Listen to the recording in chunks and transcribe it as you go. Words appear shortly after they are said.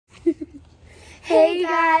Hey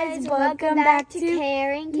guys, welcome back to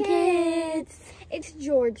Caring Kids. It's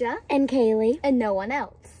Georgia and Kaylee and no one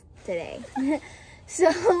else today.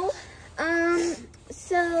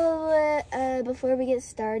 Before we get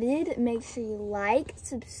started, make sure you like,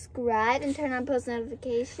 subscribe, and turn on post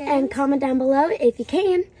notifications. And comment down below if you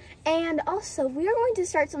can. And also, we are going to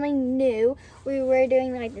start something new. We were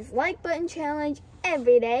doing like this like button challenge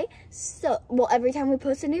every day. Every time we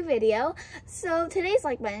post a new video. So today's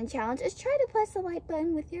like button challenge is try to press the like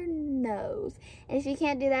button with your nose. And if you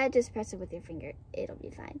can't do that, just press it with your finger. It'll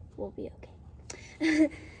be fine. We'll be okay.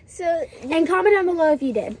 And comment down below if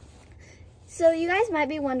you did. So you guys might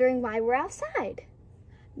be wondering why we're outside.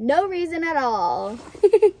 No reason at all.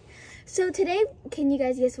 So today, can you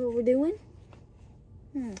guys guess what we're doing?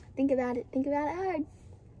 Think about it. Think about it hard.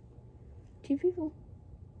 2 people.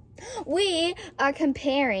 We are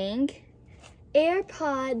comparing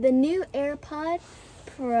the new Airpods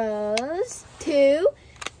Pros to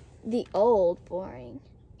the old boring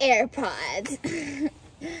AirPods.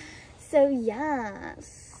 So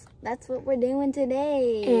yes, that's what we're doing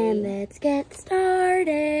today. And let's get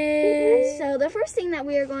started. So the first thing that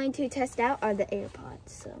we are going to test out are the AirPods.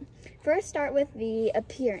 So first start with the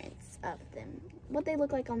appearance of them. What they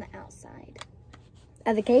look like on the outside.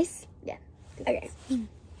 Of the case? Yeah. Okay.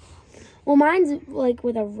 Well, mine's like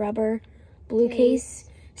with a rubber blue case.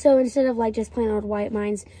 So instead of like just plain old white,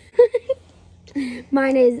 mine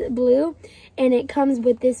is blue. And it comes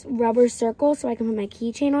with this rubber circle so I can put my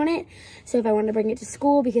keychain on it. So if I want to bring it to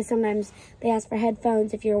school, because sometimes they ask for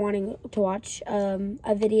headphones if you're wanting to watch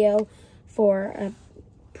a video for a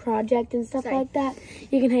project and stuff like that,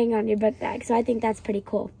 you can hang it on your book bag. So I think that's pretty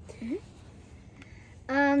cool.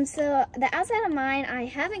 So the outside of mine, I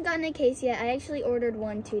haven't gotten a case yet. I actually ordered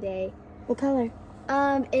one today. What color?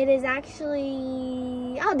 It is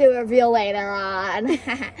actually, I'll do a reveal later on.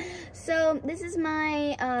 So this is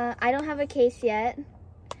my, I don't have a case yet.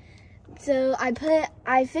 So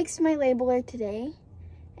I fixed my labeler today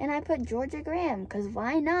and I put Georgia Graham, because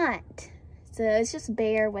why not? So it's just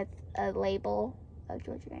bear with a label of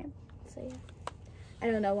Georgia Graham. So yeah, I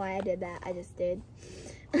don't know why I did that. I just did.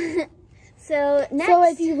 So next. So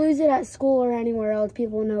if you lose it at school or anywhere else,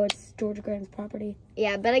 people will know it's Georgia Graham's property.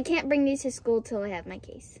 Yeah, but I can't bring these to school till I have my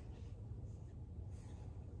case.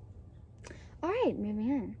 All right,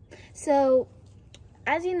 moving on. So,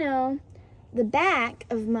 as you know, the back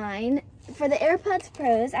of mine, for the Airpods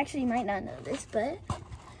Pros, actually you might not know this, but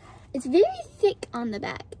it's very thick on the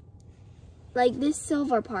back. Like this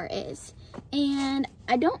silver part is. And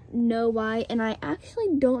I don't know why, and I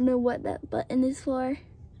actually don't know what that button is for.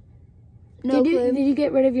 No clue. Did you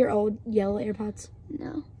get rid of your old yellow AirPods?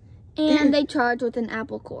 No. And they charge with an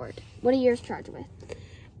Apple cord. What are yours charged with?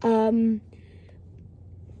 Mine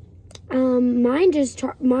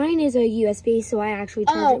is a USB, so I actually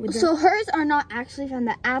charge it with so hers are not actually from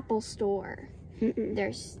the Apple store.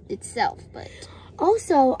 There's itself, but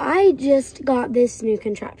also I just got this new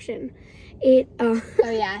contraption. It oh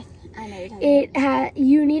yeah, I know you're talking about.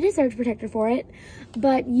 You need a surge protector for it,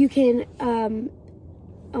 but you can oh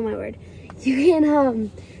my word. You can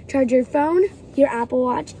charge your phone, your Apple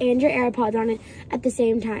Watch, and your AirPods on it at the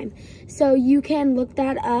same time. So you can look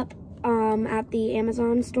that up at the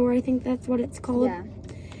Amazon store. I think that's what it's called. Yeah.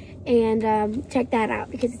 And check that out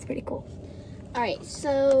because it's pretty cool. All right,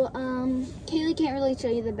 so Kaylee can't really show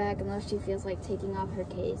you the back unless she feels like taking off her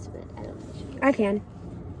case, but I don't know. I can.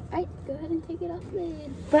 All right, go ahead and take it off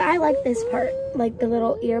then. But I like this part, like the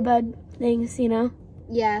little earbud things, you know?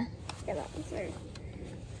 Yeah. Yeah, that one's there.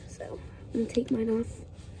 So I'm gonna take mine off.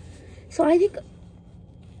 So I think.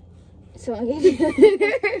 So I'll give you.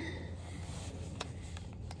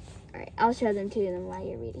 All right, I'll show them to them while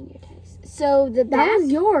you're reading your text. So the back. That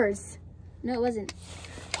was yours. No, it wasn't.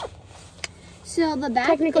 So the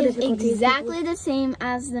back is exactly the same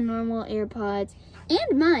as the normal AirPods,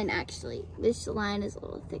 and mine actually. This line is a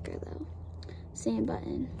little thicker though. Same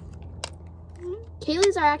button.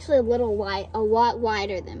 Kaylee's are actually a lot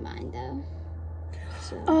wider than mine though.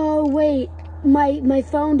 So. Oh wait, my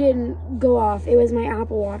phone didn't go off. It was my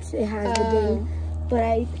Apple Watch. It has the ding, but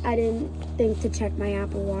I didn't think to check my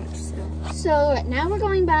Apple Watch. So now we're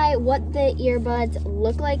going by what the earbuds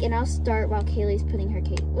look like, and I'll start while Kaylee's putting her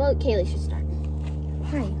case. Well, Kaylee should start.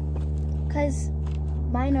 Why? Because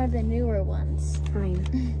mine are the newer ones. Fine.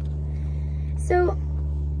 So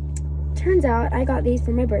turns out I got these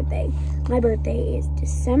for my birthday. My birthday is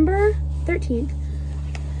December 13th,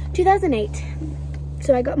 2008.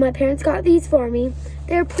 So my parents got these for me.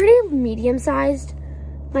 They're pretty medium-sized.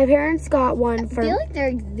 My parents got one for. I feel like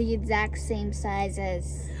they're the exact same size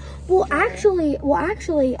as. Well, actually,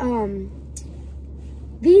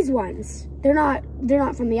 these ones. They're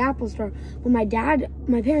not from the Apple store. But my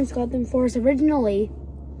parents got them for us originally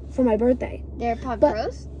for my birthday. The AirPods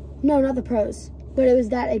Pros? No, not the Pros. But it was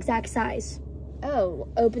that exact size. Oh,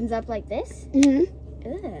 opens up like this? Mm-hmm.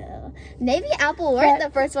 Ew. Maybe Apple weren't the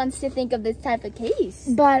first ones to think of this type of case.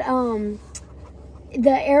 But the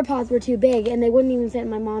AirPods were too big and they wouldn't even fit in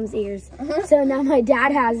my mom's ears. So now my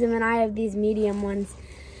dad has them and I have these medium ones.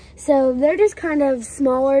 So they're just kind of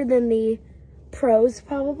smaller than the Pros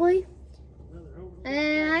probably.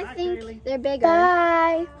 And I think they're bigger.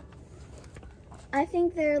 Bye. I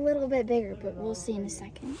think they're a little bit bigger, but we'll see in a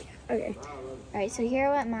second. Okay. All right, so here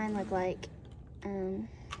are what mine look like.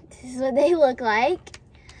 This is what they look like.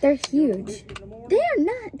 They're huge. They are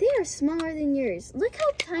not. They are smaller than yours. Look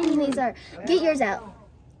how tiny these are. Get yours out.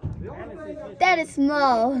 That is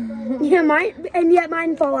small. Yeah,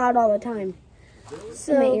 mine fall out all the time.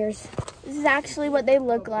 So my ears. This is actually what they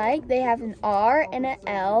look like. They have an R and an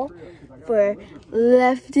L for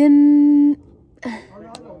left and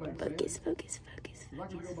focus.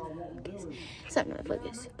 It's not gonna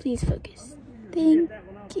focus. Please focus. Thank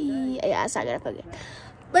you. Yeah, it's not gonna focus.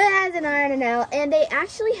 But it has an R and an L, and they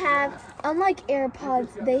actually have, unlike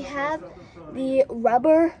AirPods, they have the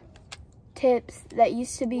rubber tips that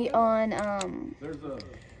used to be on. I'm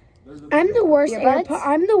the worst earbuds?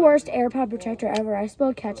 I'm the worst AirPod protector ever. I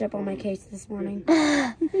spilled ketchup on my case this morning.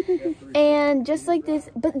 And just like this,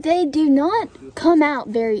 but they do not come out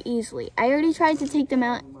very easily. I already tried to take them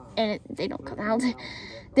out, and they don't come out.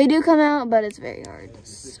 They do come out, but it's very hard.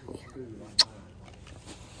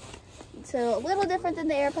 So a little different than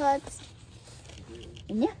the AirPods.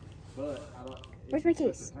 And yeah. Where's my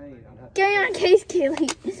case? Give me my case,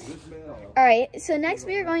 Kaylee. Alright, so next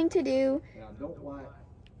we are going to do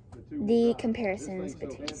the comparisons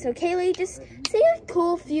between. So Kaylee, just say a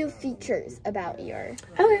cool few features about your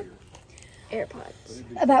AirPods.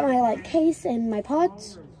 About my case and my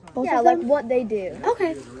pods? Both Yeah, of like them? what they do.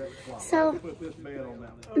 Okay. So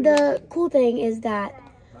the cool thing is that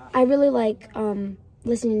I really like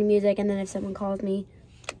listening to music, and then if someone calls me,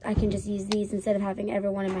 I can just use these instead of having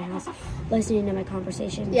everyone in my house listening to my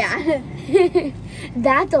conversations. Yeah.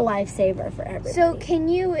 That's a lifesaver for everybody. So can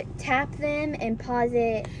you tap them and pause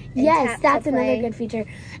it? And Yes, tap that's to play? another good feature.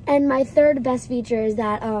 And my third best feature is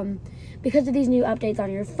that because of these new updates on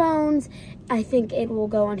your phones, I think it will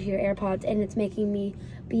go onto your AirPods, and it's making me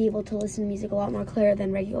be able to listen to music a lot more clear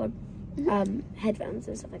than regular headphones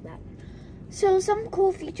and stuff like that. So some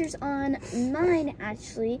cool features on mine,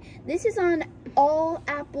 actually, this is on all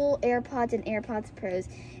Apple AirPods and AirPods Pros,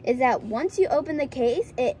 is that once you open the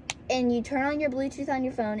case and you turn on your Bluetooth on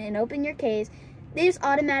your phone and open your case, they just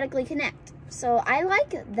automatically connect. So I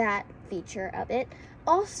like that feature of it.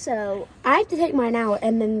 Also, I have to take mine out,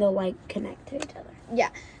 and then they'll connect to each other. yeah,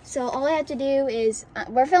 so all I have to do is,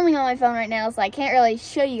 we're filming on my phone right now, so I can't really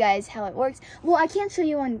show you guys how it works. Well, I can't show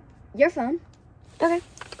you on your phone. Okay.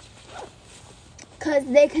 Because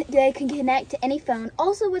they can connect to any phone.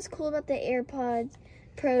 Also, what's cool about the AirPods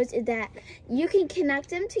Pros is that you can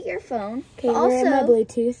connect them to your phone. Okay, also, we're in my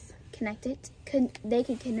Bluetooth. Connect it. They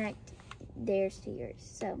can connect theirs to yours.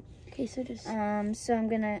 So, Okay, so just... so I'm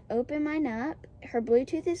going to open mine up. Her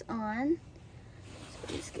Bluetooth is on. So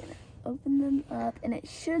I'm just going to open them up. And it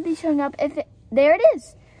should be showing up. There it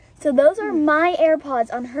is. So those are my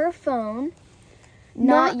AirPods on her phone.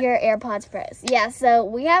 Not your AirPods Pros. Yeah, so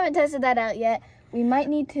we haven't tested that out yet. We might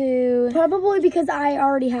need to... Probably because I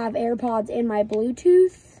already have AirPods in my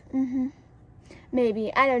Bluetooth.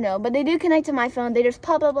 Maybe. I don't know. But they do connect to my phone. They just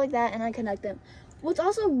pop up like that, and I connect them. What's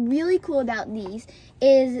also really cool about these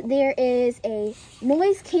is there is a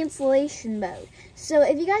noise cancellation mode. So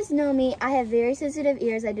if you guys know me, I have very sensitive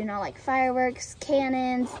ears. I do not like fireworks,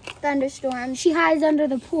 cannons, thunderstorms. She hides under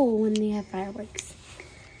the pool when they have fireworks.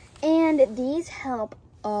 And these help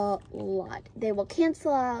a lot. They will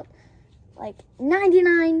cancel out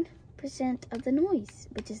 99% of the noise,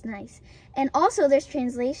 which is nice. And also there's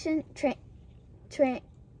translation,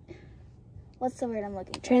 what's the word I'm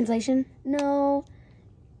looking for? Translation? No.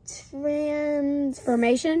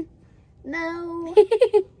 Formation? No.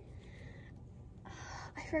 I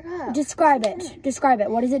forgot. Describe it. Describe it.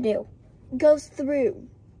 What does it do? Goes through.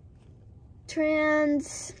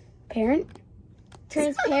 Transparent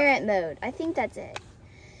mode. I think that's it.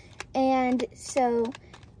 And so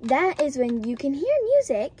that is when you can hear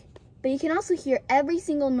music, but you can also hear every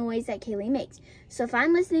single noise that Kaylee makes. So if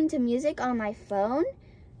I'm listening to music on my phone,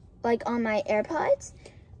 like on my AirPods,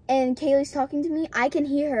 and Kaylee's talking to me, I can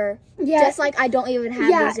hear her just like I don't even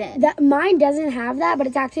have these in. Mine doesn't have that, but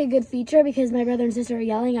it's actually a good feature because my brother and sister are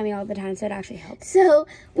yelling at me all the time, so it actually helps. So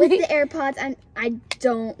with the AirPods, I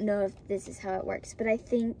don't know if this is how it works, but I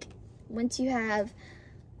think once you have,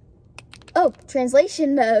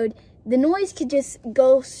 translation mode, the noise could just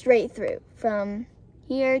go straight through from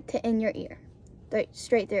here to in your ear.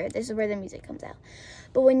 Straight through it. This is where the music comes out.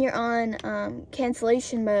 But when you're on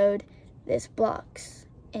cancellation mode, this blocks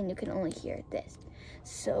and you can only hear this.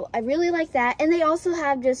 So I really like that. And they also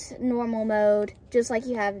have just normal mode, just like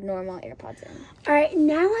you have normal AirPods in. All right,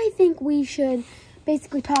 now I think we should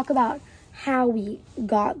basically talk about how we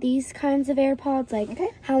got these kinds of AirPods, like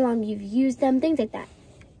how long you've used them, things like that.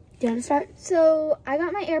 Do you want to start? So I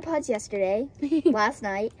got my AirPods yesterday, last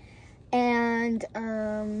night, and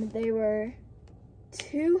they were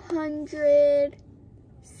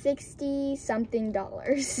 $260 something.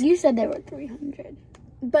 You said they were $300.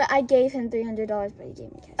 But I gave him $300, but he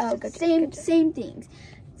gave me cash. Oh, good. Same things.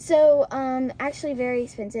 So, actually very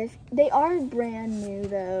expensive. They are brand new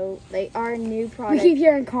though. They are a new product. We keep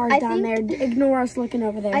hearing cars down there. Ignore us looking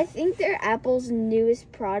over there. I think they're Apple's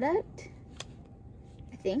newest product.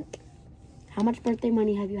 I think. How much birthday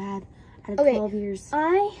money have you had out of 12 years?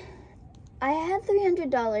 I had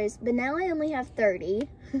 $300, but now I only have $30.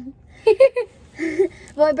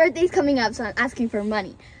 Well, my birthday's coming up, so I'm asking for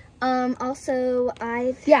money. Also,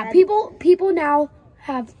 people now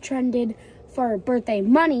have trended for birthday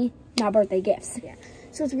money, not birthday gifts. Yeah.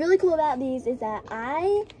 So what's really cool about these is that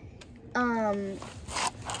I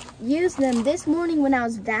used them this morning when I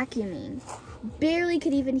was vacuuming. Barely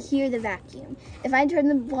could even hear the vacuum. If I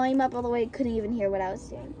turned the volume up all the way, couldn't even hear what I was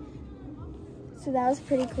doing. So that was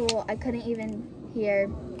pretty cool. I couldn't even hear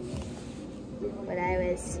what I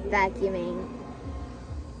was vacuuming.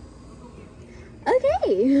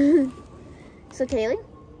 Okay. So Kaylee?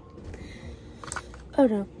 Oh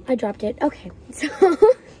no, I dropped it. Okay, so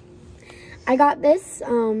I got this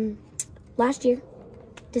last year,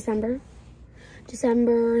 December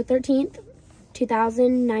 13th,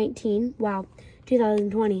 2019. Wow,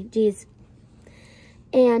 2020. Jeez.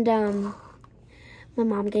 And my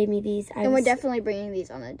mom gave me these. And we're definitely bringing these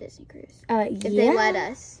on a Disney cruise. If they let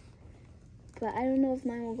us. But I don't know if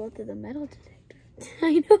mine will go through the metal detector.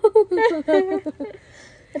 I know.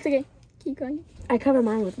 That's okay. Keep going. I cover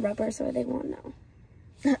mine with rubber so they won't know.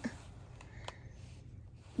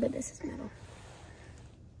 But this is metal.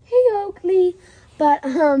 Hey, Oakley. But,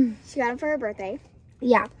 she got them for her birthday.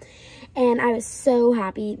 Yeah. And I was so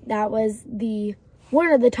happy. That was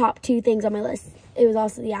one of the top 2 things on my list. It was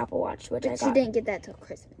also the Apple Watch, which I got. She didn't get that till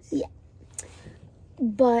Christmas. Yeah.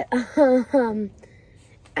 But,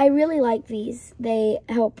 I really like these. They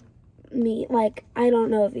help me, like, I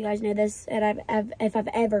don't know if you guys know this, and if I've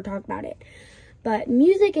ever talked about it, but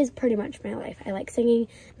music is pretty much my life. I like singing,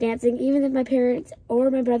 dancing, even if my parents or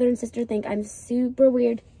my brother and sister think I'm super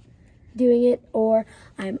weird doing it, or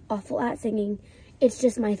I'm awful at singing. It's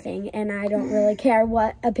just my thing, and I don't really care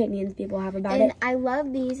what opinions people have about it. And I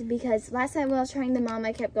love these because last time when I was trying them on,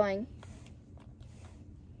 I kept going,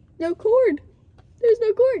 no cord. There's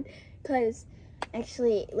no cord. Because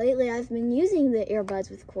actually, lately I've been using the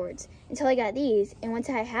earbuds with cords until I got these. And once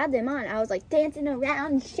I had them on, I was like dancing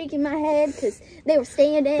around and shaking my head because they were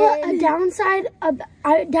staying in. But a downside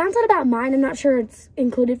about mine, I'm not sure it's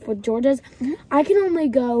included for Georgia's. I can only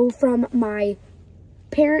go from my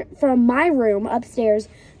room upstairs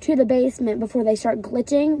to the basement before they start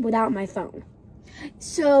glitching without my phone.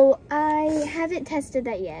 So I haven't tested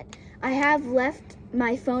that yet. I have left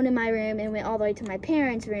my phone in my room and went all the way to my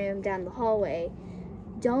parents' room down the hallway.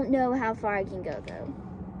 Don't know how far I can go though.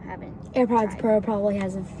 Haven't. Airpods Pro probably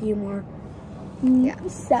has a few more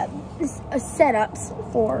setups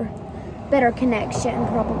for better connection,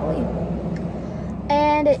 probably.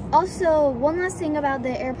 And also, one last thing about the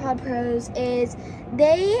AirPod Pros is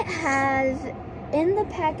they have, in the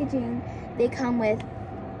packaging, they come with,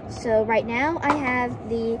 so right now I have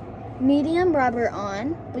the medium rubber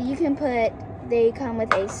on, but you can they come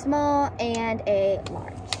with a small and a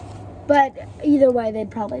large. But either way, they'd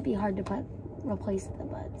probably be hard to replace the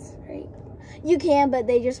buds, right? You can, but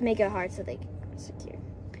they just make it hard so they can secure.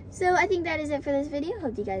 So I think that is it for this video.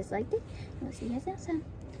 Hope you guys liked it. And we'll see you guys next time.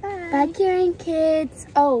 Bye. Bye, caring kids.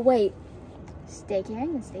 Oh, wait. Stay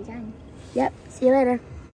caring and stay kind. Yep. See you later.